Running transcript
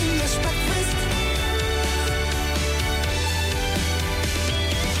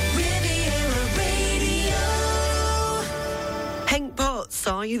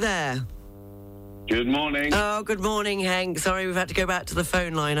are you there? Good morning. Oh, good morning, Henk. Sorry, we've had to go back to the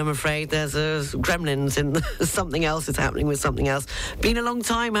phone line, I'm afraid. There's gremlins in something else is happening with something else. Been a long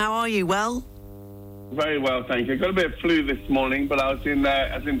time. How are you? Well? Very well, thank you. Got a bit of flu this morning, but I was in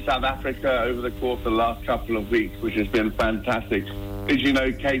South Africa over the course of the last couple of weeks, which has been fantastic. As you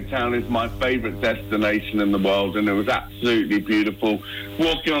know, Cape Town is my favourite destination in the world, and it was absolutely beautiful.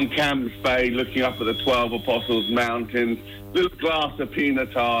 Walking on Camps Bay, looking up at the 12 Apostles Mountains, little glass of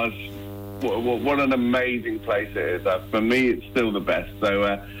pinotage. What an amazing place it is. For me, it's still the best.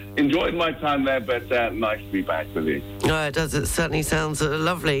 So enjoyed my time there, but nice to be back with you. Oh, it does. It certainly sounds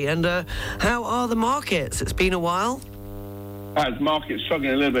lovely. And how are the markets? It's been a while. As markets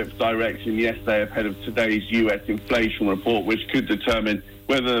struggling a little bit for direction yesterday ahead of today's US inflation report, which could determine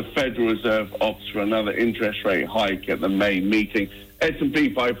whether the Federal Reserve opts for another interest rate hike at the May meeting.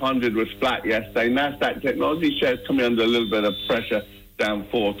 S&P 500 was flat yesterday. Nasdaq technology shares coming under a little bit of pressure, down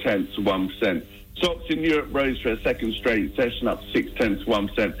 0.4%. Stocks in Europe rose for a second straight session, up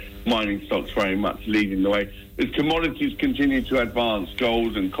 0.6%. Mining stocks very much leading the way. As commodities continue to advance,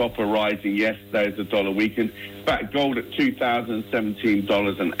 gold and copper rising yesterday as the dollar weakened. In fact, gold at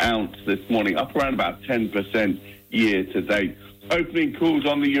 $2,017 an ounce this morning, up around about 10% year to date. Opening calls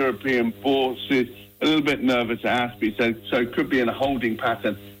on the European bourses, a little bit nervous, it has to be said, so it could be in a holding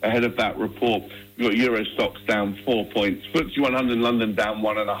pattern ahead of that report. We've got Euro stocks down 4 points. FTSE 100 in London down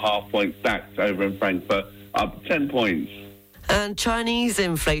 1.5 points. DAX over in Frankfurt up 10 points. And Chinese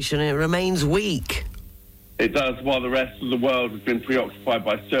inflation, it remains weak. It does, while the rest of the world has been preoccupied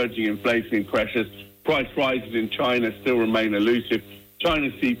by surging inflationary pressures. Price rises in China still remain elusive.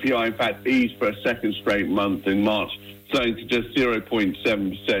 China's CPI, in fact, eased for a second straight month in March, slowing to just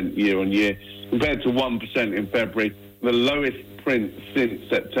 0.7% year-on-year, compared to 1% in February, the lowest print since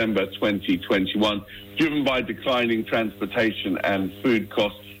September 2021, driven by declining transportation and food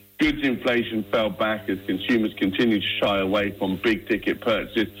costs. Goods inflation fell back as consumers continue to shy away from big-ticket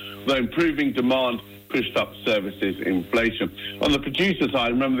purchases, though improving demand pushed up services inflation. On the producer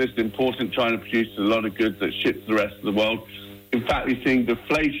side, remember this is important, China produces a lot of goods that ship to the rest of the world. In fact, we're seeing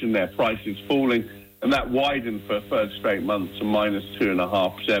deflation there, prices falling, and that widened for a third straight month to minus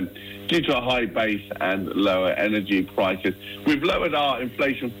 2.5%. Due to a high base and lower energy prices. We've lowered our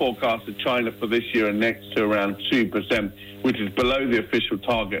inflation forecast to China for this year and next to around 2%, which is below the official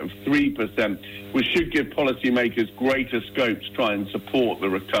target of 3%, which should give policymakers greater scope to try and support the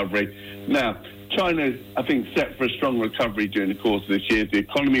recovery. Now, China's, I think, set for a strong recovery during the course of this year. As the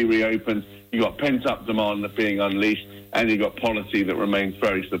economy reopens, you've got pent-up demand that's being unleashed, and you've got policy that remains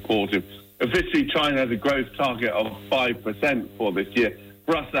very supportive. Officially, China has a growth target of 5% for this year.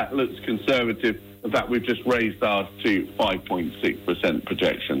 For us, that looks conservative. In fact, we've just raised ours to 5.6%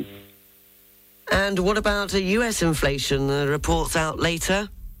 projection. And what about US inflation? The report's out later.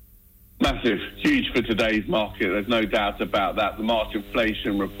 Massive, huge for today's market. There's no doubt about that. The March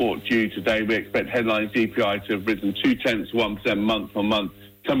inflation report due today. We expect headline CPI to have risen 0.2% month on month,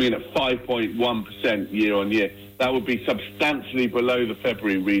 coming in at 5.1% year on year. That would be substantially below the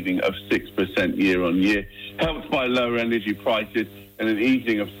February reading of 6% year on year, helped by lower energy prices and an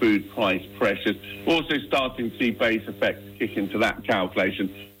easing of food price pressures. Also starting to see base effects kick into that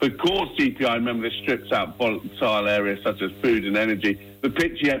calculation. For core CPI, remember this strips out volatile areas such as food and energy. The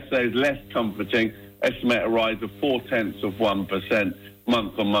picture yesterday is less comforting. Estimate a rise of 0.4%,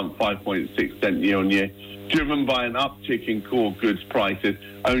 month on month, 5.6% year on year, driven by an uptick in core goods prices,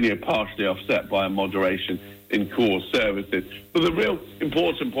 only partially offset by a moderation in core services. But the real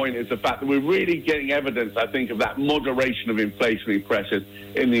important point is the fact that we're really getting evidence, I think, of that moderation of inflationary pressures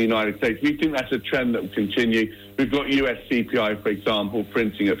in the United States. We think that's a trend that will continue. We've got US CPI, for example,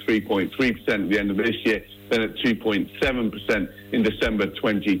 printing at 3.3% at the end of this year, then at 2.7% in December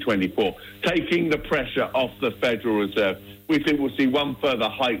 2024. Taking the pressure off the Federal Reserve, we think we'll see one further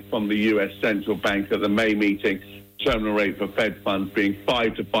hike from the US Central Bank at the May meeting, terminal rate for Fed funds being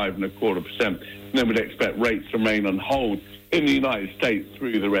 5 to 5.25%. And then we'd expect rates to remain on hold in the United States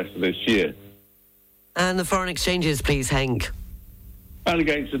through the rest of this year. And the foreign exchanges, please, Henk. And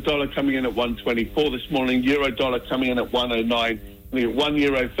against the dollar coming in at 1.24 this morning, euro dollar coming in at 1.09.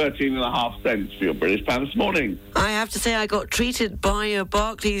 €1, 13.5 cents for your British pound this morning. I have to say I got treated by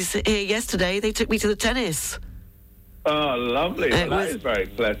Barclays here yesterday. They took me to the tennis. Oh, lovely. Well, that is very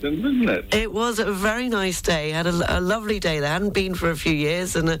pleasant, isn't it? It was a very nice day. Had a lovely day there. I hadn't been for a few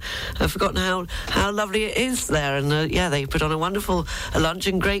years, and I've forgotten how lovely it is there. And, they put on a wonderful lunch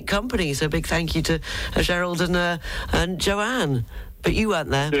and great company. So big thank you to Gerald and Joanne. But you weren't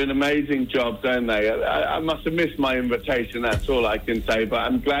there. Do an amazing job, don't they? I must have missed my invitation, that's all I can say. But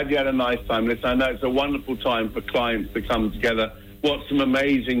I'm glad you had a nice time. Listen, I know it's a wonderful time for clients to come together watch some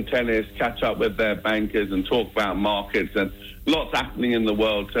amazing tennis, catch up with their bankers and talk about markets, and lots happening in the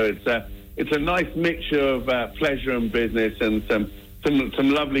world. So it's a nice mixture of pleasure and business, and some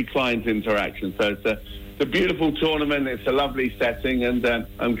lovely client interaction. So it's a beautiful tournament. It's a lovely setting, and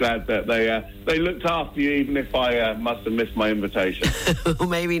I'm glad that they looked after you, even if I must have missed my invitation. Well,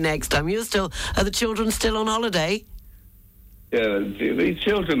 maybe next time. Are the children still on holiday? Yeah, these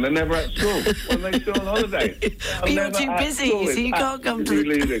children, they're never at school. When are they still on holiday? But you're too busy, so you can't come to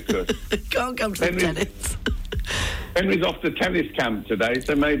the tennis. Henry's off to tennis camp today,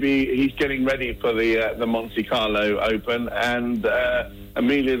 so maybe he's getting ready for the Monte Carlo Open, and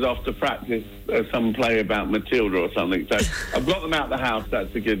Amelia's off to practice some play about Matilda or something. So I've got them out the house.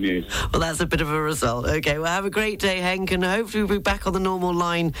 That's the good news. Well, that's a bit of a result. Okay, well, have a great day, Henk, and hopefully we'll be back on the normal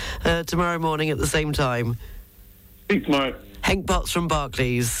line tomorrow morning at the same time. See you tomorrow. Henk Potts from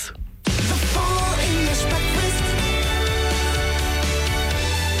Barclays.